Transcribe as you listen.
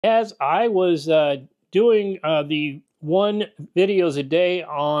As I was doing the one videos a day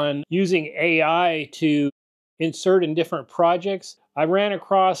on using AI to insert in different projects, I ran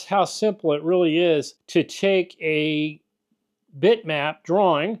across how simple it really is to take a bitmap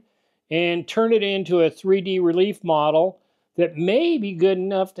drawing and turn it into a 3D relief model that may be good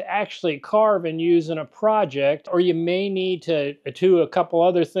enough to actually carve and use in a project, or you may need to do a couple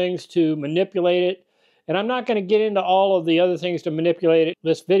other things to manipulate it. And I'm not going to get into all of the other things to manipulate it.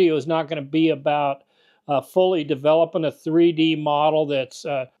 This video is not going to be about fully developing a 3D model that's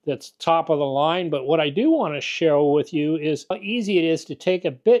top of the line. But what I do want to share with you is how easy it is to take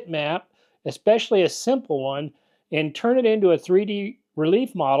a bitmap, especially a simple one, and turn it into a 3D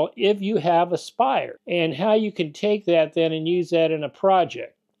relief model if you have a spire, and how you can take that then and use that in a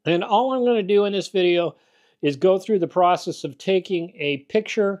project. And all I'm going to do in this video is go through the process of taking a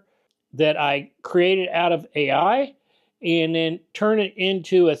picture that I created out of AI and then turn it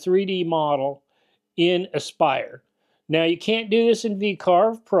into a 3D model in Aspire. Now, you can't do this in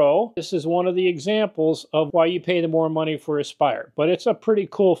vCarve Pro. This is one of the examples of why you pay the more money for Aspire, but it's a pretty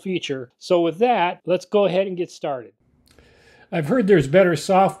cool feature. So with that, let's go ahead and get started. I've heard there's better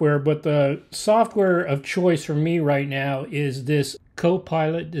software, but the software of choice for me right now is this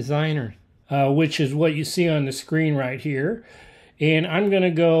Copilot Designer, which is what you see on the screen right here. And I'm going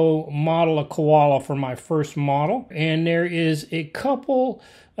to go model a koala for my first model. And there is a couple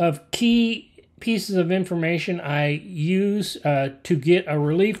of key pieces of information I use to get a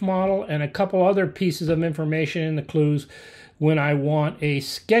relief model, and a couple other pieces of information in the clues when I want a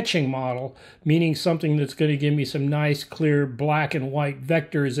sketching model, meaning something that's going to give me some nice clear black and white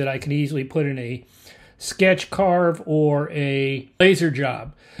vectors that I can easily put in a sketch carve or a laser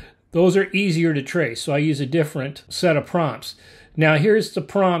job. Those are easier to trace, so I use a different set of prompts. Now here's the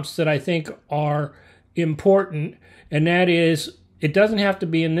prompts that I think are important, and that is, it doesn't have to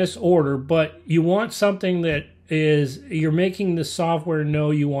be in this order, but you want something that is, you're making the software know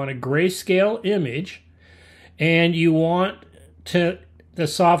you want a grayscale image, and you want the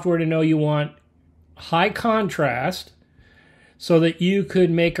software to know you want high contrast so that you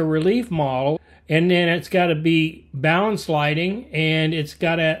could make a relief model. And then it's got to be balanced lighting, and it's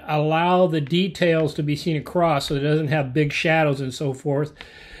got to allow the details to be seen across so it doesn't have big shadows and so forth,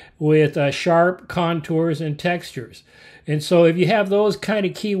 with sharp contours and textures. And so if you have those kind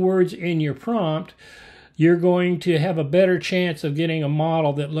of keywords in your prompt, you're going to have a better chance of getting a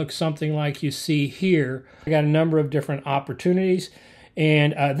model that looks something like you see here. I got a number of different opportunities,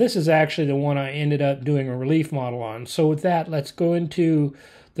 and this is actually the one I ended up doing a relief model on. So with that, let's go into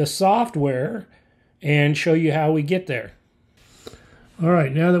the software and show you how we get there. All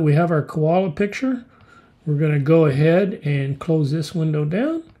right, now that we have our koala picture, we're going to go ahead and close this window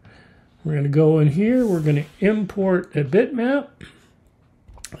down. We're going to go in here, we're going to import a bitmap,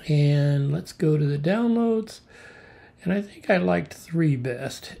 and let's go to the downloads, and I think I liked 3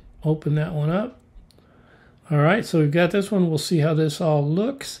 best. Open that one up. All right, so we've got this one. We'll see how this all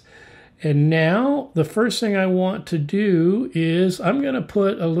looks. And now the first thing I want to do is I'm going to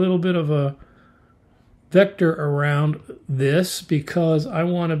put a little bit of a vector around this because I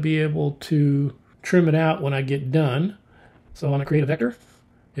want to be able to trim it out when I get done. So I want to create a vector,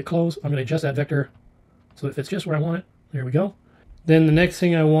 hit close. I'm going to adjust that vector so it fits just where I want it. There we go. Then the next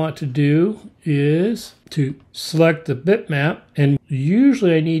thing I want to do is to select the bitmap, and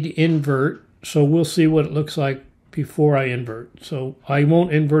usually I need to invert, so we'll see what it looks like before I invert. So I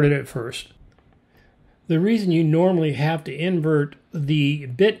won't invert it at first. The reason you normally have to invert the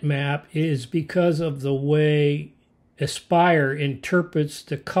bitmap is because of the way Aspire interprets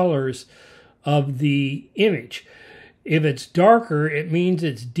the colors of the image. If it's darker, it means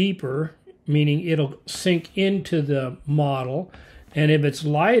it's deeper, meaning it'll sink into the model. And if it's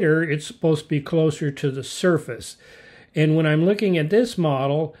lighter, it's supposed to be closer to the surface. And when I'm looking at this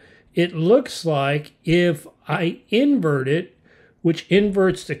model, it looks like if I invert it, which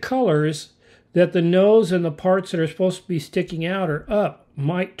inverts the colors, that the nose and the parts that are supposed to be sticking out or up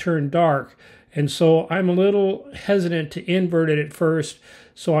might turn dark. And so I'm a little hesitant to invert it at first.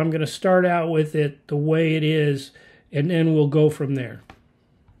 So I'm going to start out with it the way it is, and then we'll go from there.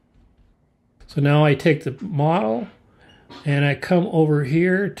 So now I take the model and I come over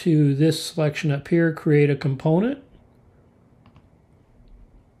here to this selection up here, create a component.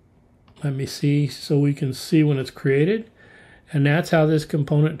 Let me see so we can see when it's created. And that's how this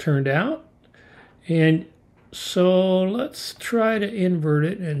component turned out. And so let's try to invert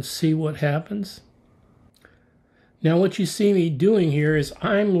it and see what happens. Now what you see me doing here is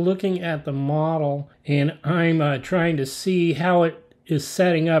I'm looking at the model and I'm trying to see how it is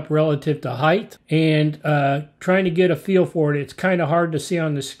setting up relative to height, and trying to get a feel for it. It's kind of hard to see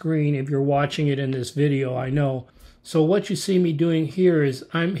on the screen if you're watching it in this video, I know. So what you see me doing here is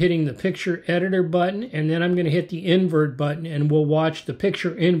I'm hitting the picture editor button, and then I'm going to hit the invert button, and we'll watch the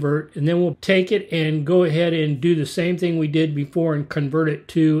picture invert, and then we'll take it and go ahead and do the same thing we did before and convert it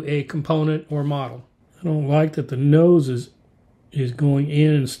to a component or model. I don't like that the nose is going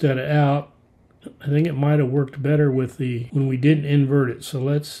in instead of out. I think it might have worked better with when we didn't invert it. So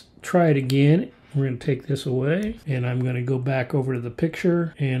let's try it again. We're going to take this away, and I'm going to go back over to the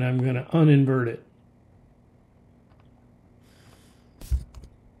picture, and I'm going to uninvert it.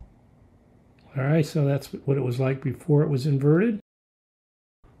 All right, so that's what it was like before it was inverted.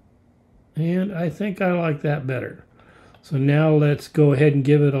 And I think I like that better. So now let's go ahead and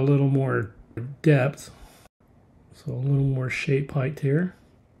give it a little more depth. So a little more shape height here.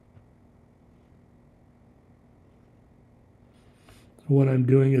 What I'm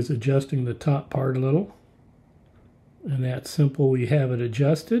doing is adjusting the top part a little. And that's simple, we have it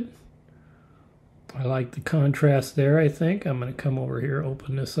adjusted. I like the contrast there, I think. I'm going to come over here,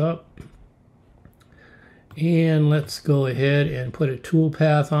 open this up. And let's go ahead and put a tool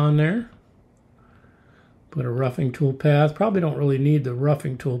path on there. Put a roughing tool path. Probably don't really need the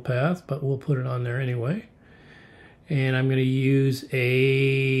roughing tool path, but we'll put it on there anyway. And I'm going to use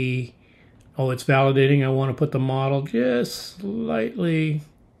it's validating. I want to put the model just slightly,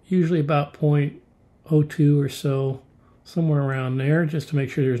 usually about 0.02 or so, somewhere around there, just to make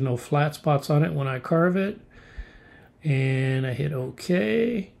sure there's no flat spots on it when I carve it. And I hit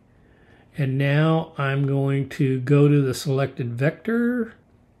OK. And now I'm going to go to the selected vector,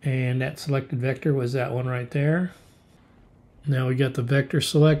 and that selected vector was that one right there. Now we got the vector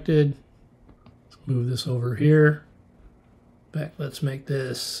selected. Let's move this over here. Back, let's make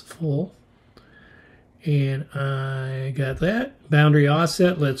this full. And I got that. Boundary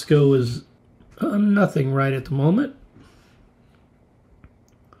offset, let's go with nothing right at the moment.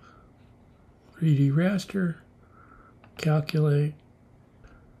 3D raster, calculate.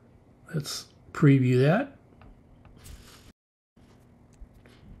 Let's preview that.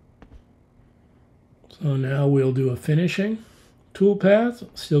 So now we'll do a finishing toolpath.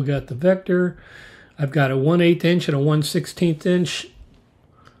 Still got the vector. I've got a 1/8 inch and a 1/16 inch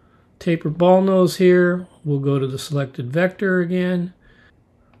tapered ball nose here. We'll go to the selected vector again.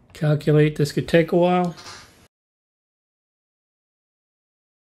 Calculate. This could take a while.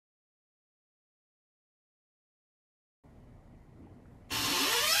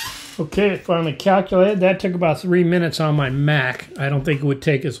 Okay, it finally calculated. That took about 3 minutes on my Mac. I don't think it would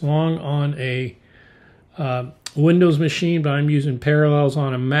take as long on a Windows machine, but I'm using Parallels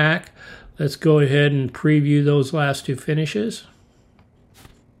on a Mac. Let's go ahead and preview those last two finishes.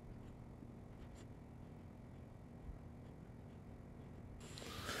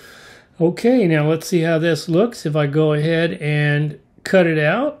 Okay, now let's see how this looks if I go ahead and cut it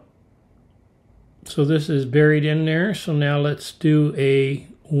out. So this is buried in there. So now let's do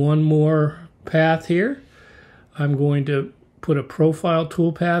one more path here. I'm going to put a profile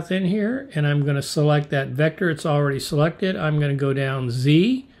tool path in here, and I'm going to select that vector. It's already selected. I'm going to go down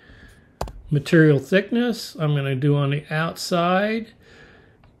Z, material thickness. I'm going to do on the outside,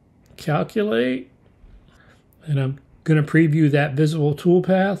 calculate, and I'm going to preview that visible tool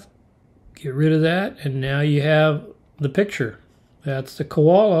path. Get rid of that, and now you have the picture. That's the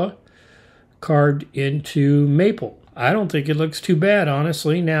koala carved into maple. I don't think it looks too bad,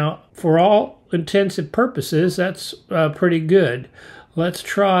 honestly. Now, for all intents and purposes, that's pretty good. Let's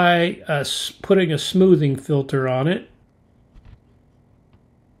try putting a smoothing filter on it.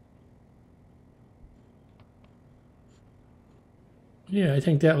 Yeah, I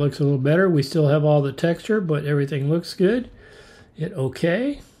think that looks a little better. We still have all the texture, but everything looks good. Hit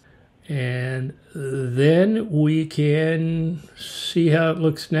OK. And then we can see how it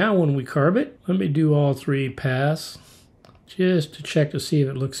looks now when we carve it. Let me do all three paths just to check to see if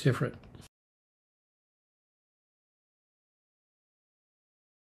it looks different.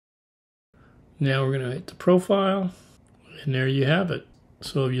 Now we're going to hit the profile, and there you have it.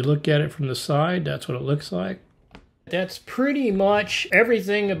 So if you look at it from the side, that's what it looks like. That's pretty much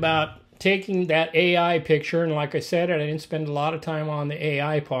everything about taking that AI picture, and like I said, I didn't spend a lot of time on the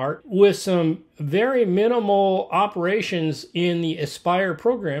AI part, with some very minimal operations in the Aspire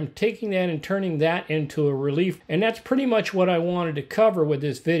program, taking that and turning that into a relief. And that's pretty much what I wanted to cover with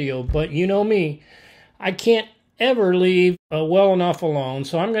this video. But you know me, I can't ever leave well enough alone.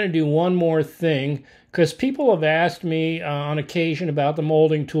 So I'm going to do one more thing, because people have asked me on occasion about the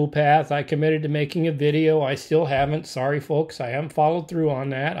molding tool path. I committed to making a video. I still haven't. Sorry, folks. I haven't followed through on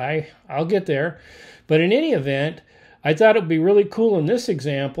that. I'll get there. But in any event, I thought it would be really cool in this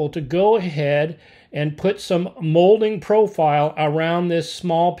example to go ahead and put some molding profile around this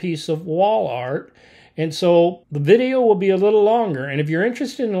small piece of wall art. And so the video will be a little longer. And if you're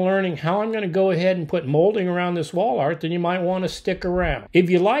interested in learning how I'm going to go ahead and put molding around this wall art, then you might want to stick around. If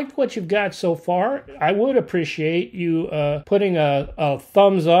you liked what you've got so far, I would appreciate you putting a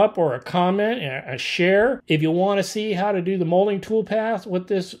thumbs up or a comment, a share. If you want to see how to do the molding toolpath with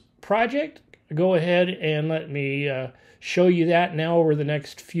this project, go ahead and let me show you that now over the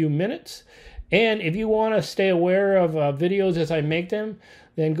next few minutes. And if you want to stay aware of videos as I make them,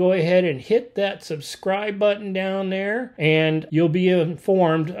 then go ahead and hit that subscribe button down there, and you'll be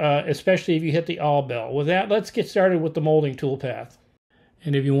informed, especially if you hit the all bell. With that, let's get started with the molding toolpath.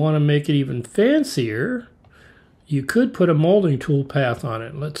 And if you want to make it even fancier, you could put a molding toolpath on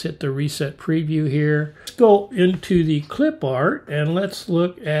it. Let's hit the reset preview here. Let's go into the clip art and let's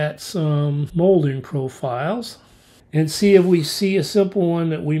look at some molding profiles and see if we see a simple one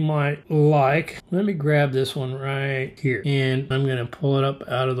that we might like. Let me grab this one right here, and I'm going to pull it up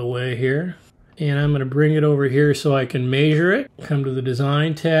out of the way here. And I'm going to bring it over here so I can measure it. Come to the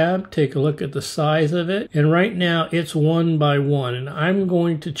design tab, take a look at the size of it. And right now it's 1 by 1. And I'm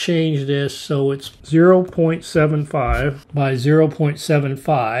going to change this so it's 0.75 by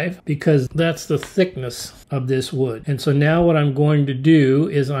 0.75 because that's the thickness of this wood. And so now what I'm going to do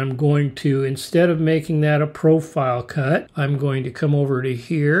is I'm going to, instead of making that a profile cut, I'm going to come over to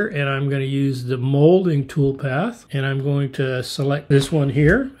here and I'm going to use the molding toolpath, and I'm going to select this one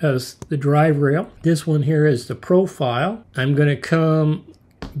here as the drive rail. This one here is the profile. I'm going to come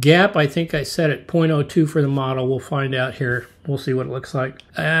gap, I think I set it 0.02 for the model. We'll find out here. We'll see what it looks like.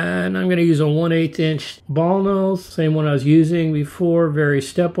 And I'm going to use a 1/8 inch ball nose, same one I was using before, very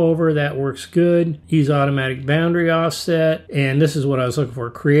step over. That works good. Use automatic boundary offset. And this is what I was looking for,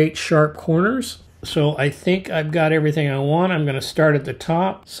 create sharp corners. So I think I've got everything I want. I'm going to start at the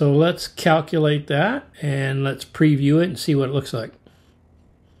top. So let's calculate that and let's preview it and see what it looks like.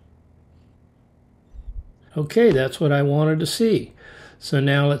 Okay, that's what I wanted to see. So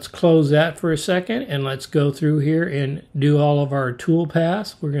now let's close that for a second and let's go through here and do all of our tool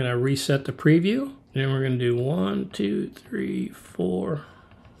paths. We're going to reset the preview. And we're going to do 1, 2, 3, 4,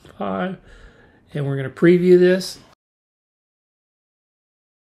 5. And we're going to preview this.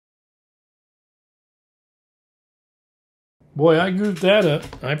 Boy, I goofed that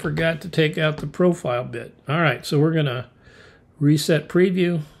up. I forgot to take out the profile bit. All right, so we're going to reset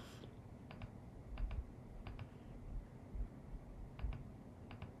preview.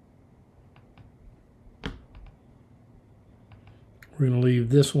 We're going to leave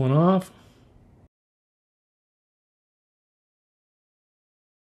this one off.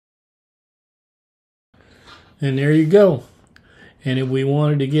 And there you go. And if we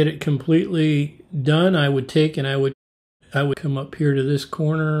wanted to get it completely done, I would take and I would come up here to this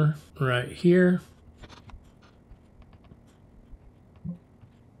corner right here.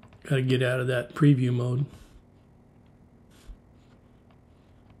 Got to get out of that preview mode.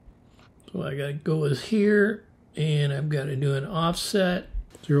 So I got to go as here. And I've got to do an offset,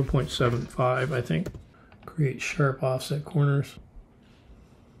 0.75, I think. Create sharp offset corners.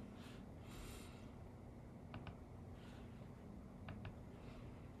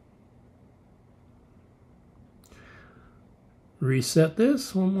 Reset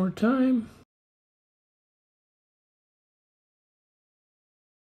this one more time.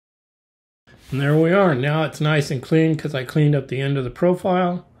 And there we are. Now it's nice and clean because I cleaned up the end of the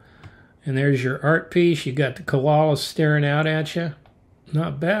profile. And there's your art piece. You got the koalas staring out at you.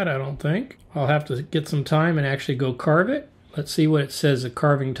 Not bad, I don't think. I'll have to get some time and actually go carve it. Let's see what it says the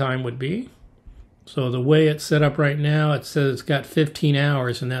carving time would be. So the way it's set up right now, it says it's got 15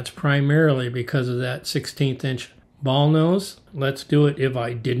 hours, and that's primarily because of that 16th inch ball nose. Let's do it if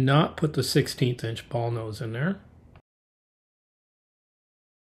I did not put the 16th inch ball nose in there.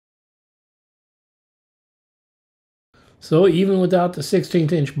 So even without the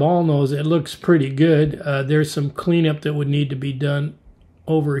 16th inch ball nose, it looks pretty good. There's some cleanup that would need to be done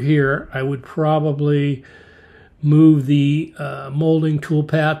over here. I would probably move the molding tool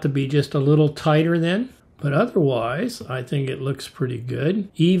path to be just a little tighter then. But otherwise, I think it looks pretty good,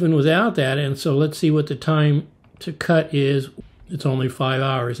 even without that. And so let's see what the time to cut is. It's only 5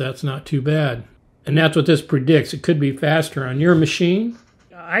 hours. That's not too bad. And that's what this predicts. It could be faster on your machine.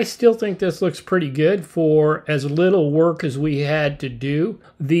 I still think this looks pretty good for as little work as we had to do.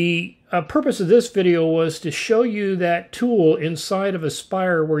 The purpose of this video was to show you that tool inside of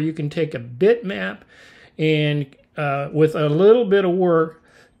Aspire where you can take a bitmap and with a little bit of work,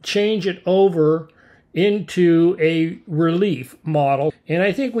 change it over into a relief model. And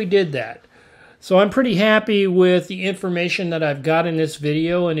I think we did that. So I'm pretty happy with the information that I've got in this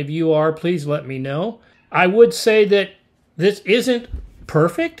video, and if you are, please let me know. I would say that this isn't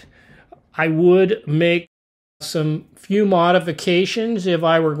perfect. I would make some few modifications if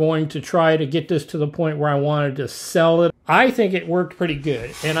I were going to try to get this to the point where I wanted to sell it. I think it worked pretty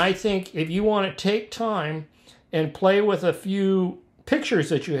good, and I think if you want to take time and play with a few pictures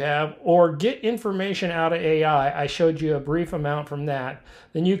that you have or get information out of AI, I showed you a brief amount from that,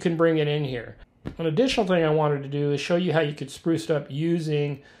 then you can bring it in here. An additional thing I wanted to do is show you how you could spruce it up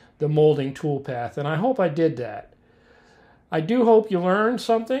using the Moulding Tool Path, and I hope I did that. I do hope you learned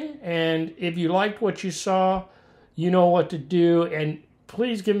something, and if you liked what you saw, you know what to do, and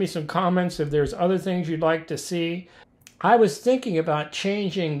please give me some comments if there's other things you'd like to see. I was thinking about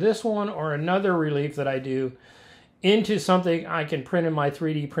changing this one or another relief that I do into something I can print in my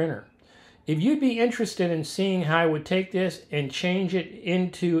 3D printer. If you'd be interested in seeing how I would take this and change it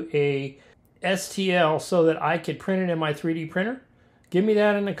into a STL so that I could print it in my 3D printer, give me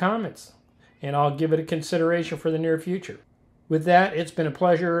that in the comments, and I'll give it a consideration for the near future. With that, it's been a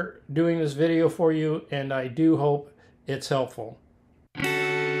pleasure doing this video for you, and I do hope it's helpful.